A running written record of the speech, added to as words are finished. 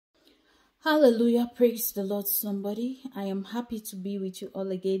Hallelujah. Praise the Lord, somebody. I am happy to be with you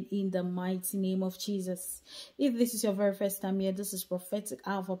all again in the mighty name of Jesus. If this is your very first time here, this is Prophetic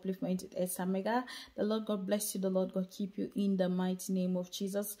Hour of Upliftment with Esther Mega. The Lord God bless you. The Lord God keep you in the mighty name of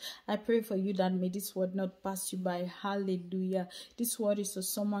Jesus. I pray for you that may this word not pass you by. Hallelujah. This word is for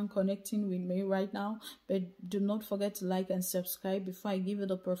someone connecting with me right now. But do not forget to like and subscribe. Before I give you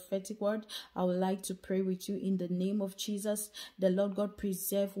the prophetic word, I would like to pray with you in the name of Jesus. The Lord God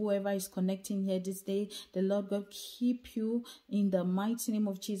preserve whoever is connecting here this day. The Lord God keep you in the mighty name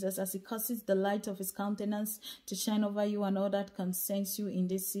of Jesus, as He causes the light of His countenance to shine over you and all that concerns you in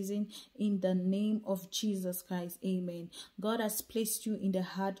this season, in the name of Jesus Christ. Amen. God has placed you in the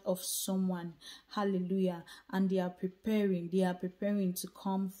heart of someone. Hallelujah. And they are preparing to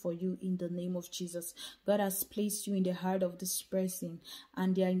come for you in the name of Jesus. God has placed you in the heart of this person,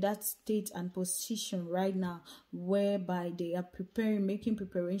 and they are in that state and position right now whereby they are making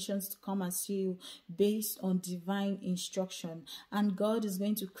preparations to come and see you based on divine instruction. And God is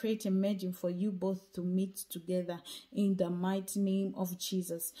going to create a medium for you both to meet together in the mighty name of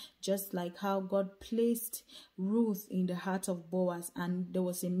Jesus. Just like how God placed Ruth in the heart of Boaz and there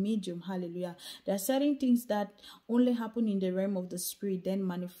was a medium. Hallelujah. There are certain things that only happen in the realm of the spirit, then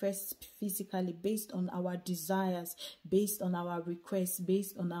manifest physically based on our desires, based on our requests,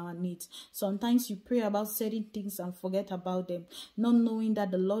 based on our needs. Sometimes you pray about certain things and forget about them, not knowing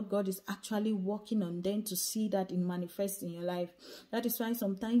that the Lord God is actually working on them to see that it manifests in your life. That is why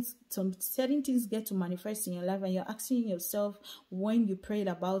sometimes some certain things get to manifest in your life and you're asking yourself, when you prayed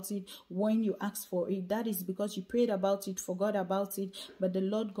about it, when you asked for it, that is because you prayed about it, forgot about it, but the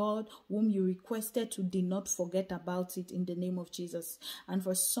Lord God whom you requested to did not forget about it in the name of Jesus. And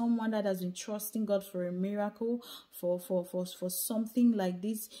for someone that has been trusting God for a miracle, for something like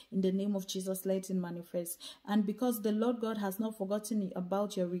this, in the name of Jesus, let it manifest. And because the Lord God has not forgotten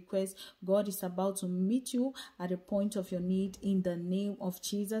about your request, God is about to meet you at the point of your need in the name of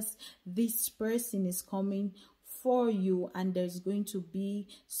Jesus. This person is coming for you, and there's going to be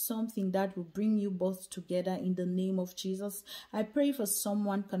something that will bring you both together in the name of Jesus. I pray for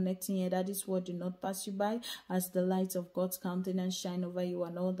someone connecting here that this word do not pass you by, as the light of God's countenance shine over you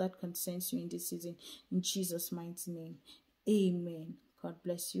and all that concerns you in this season, in Jesus' mighty name. Amen. God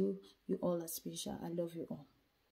bless you. You all are special. I love you all.